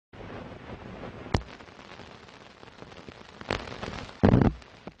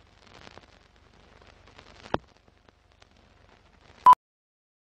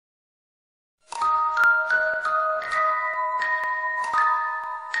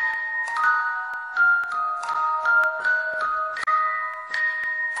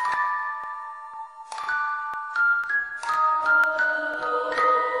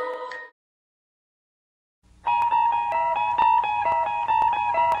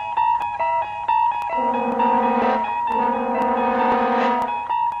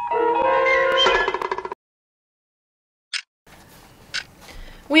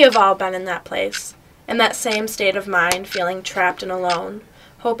We have all been in that place, in that same state of mind, feeling trapped and alone,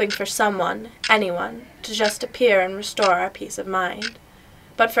 hoping for someone, anyone, to just appear and restore our peace of mind.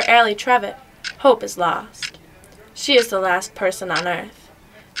 But for Allie Trevett, hope is lost. She is the last person on earth.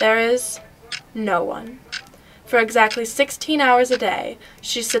 There is no one. For exactly 16 hours a day,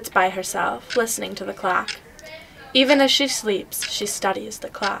 she sits by herself, listening to the clock. Even as she sleeps, she studies the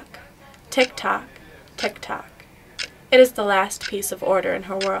clock. Tick-tock, tick-tock. It is the last piece of order in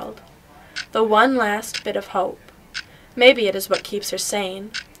her world. The one last bit of hope. Maybe it is what keeps her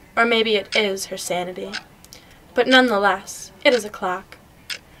sane, or maybe it is her sanity. But nonetheless, it is a clock.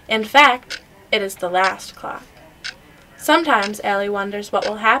 In fact, it is the last clock. Sometimes Allie wonders what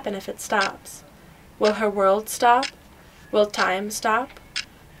will happen if it stops. Will her world stop? Will time stop?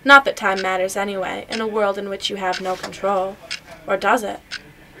 Not that time matters anyway, in a world in which you have no control. Or does it?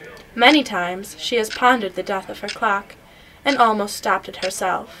 Many times she has pondered the death of her clock, and almost stopped it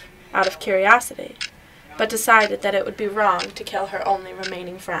herself, out of curiosity, but decided that it would be wrong to kill her only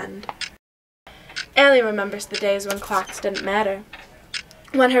remaining friend. Allie remembers the days when clocks didn't matter,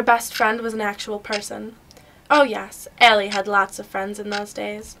 when her best friend was an actual person. Oh yes, Allie had lots of friends in those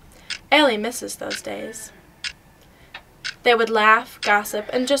days. Allie misses those days. They would laugh, gossip,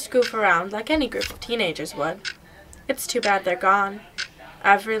 and just goof around like any group of teenagers would. It's too bad they're gone.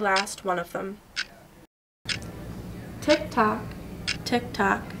 Every last one of them. Tick-tock,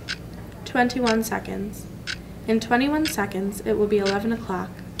 tick-tock. 21 seconds. In 21 seconds, it will be 11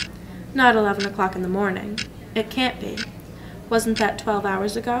 o'clock. Not 11 o'clock in the morning. It can't be. Wasn't that 12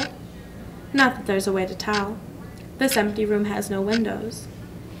 hours ago? Not that there's a way to tell. This empty room has no windows.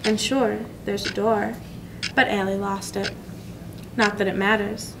 And sure, there's a door, but Allie lost it. Not that it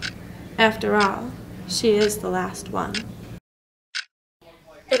matters. After all, she is the last one.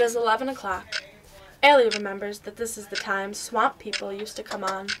 It is 11 o'clock. Allie remembers that this is the time Swamp People used to come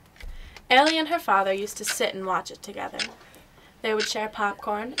on. Allie and her father used to sit and watch it together. They would share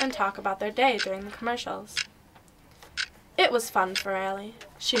popcorn and talk about their day during the commercials. It was fun for Allie.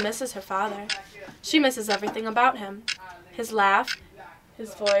 She misses her father. She misses everything about him. His laugh,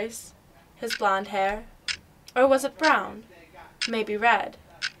 his voice, his blonde hair. Or was it brown? Maybe red.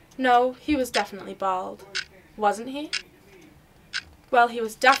 No, he was definitely bald. Wasn't he? Well, he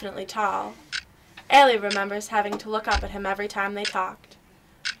was definitely tall. Allie remembers having to look up at him every time they talked.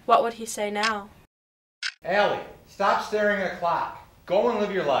 What would he say now? Allie, stop staring at a clock. Go and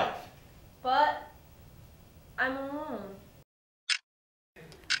live your life. But I'm alone.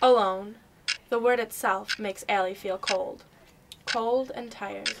 Alone. The word itself makes Allie feel cold. Cold and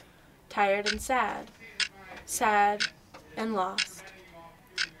tired. Tired and sad. Sad and lost.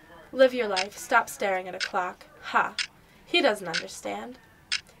 Live your life. Stop staring at a clock. Ha! He doesn't understand.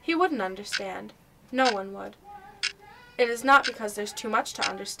 He wouldn't understand. No one would. It is not because there's too much to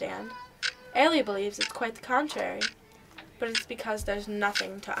understand. Allie believes it's quite the contrary. But it's because there's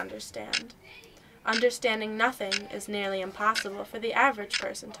nothing to understand. Understanding nothing is nearly impossible for the average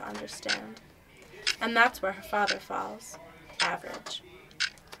person to understand. And that's where her father falls. Average.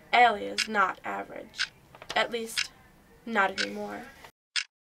 Allie is not average. At least, not anymore.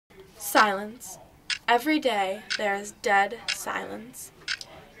 Silence. Every day there is dead silence.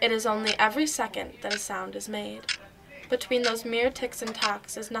 It is only every second that a sound is made. Between those mere ticks and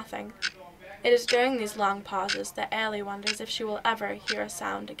tocks is nothing. It is during these long pauses that Allie wonders if she will ever hear a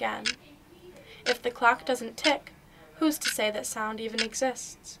sound again. If the clock doesn't tick, who's to say that sound even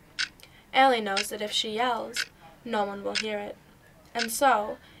exists? Allie knows that if she yells, no one will hear it. And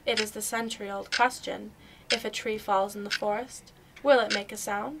so, it is the century-old question, if a tree falls in the forest, will it make a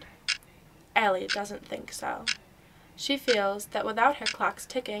sound? Allie doesn't think so. She feels that without her clock's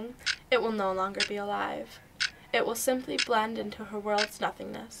ticking, it will no longer be alive. It will simply blend into her world's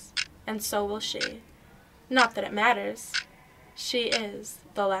nothingness, and so will she. Not that it matters. She is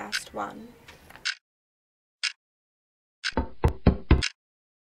the last one.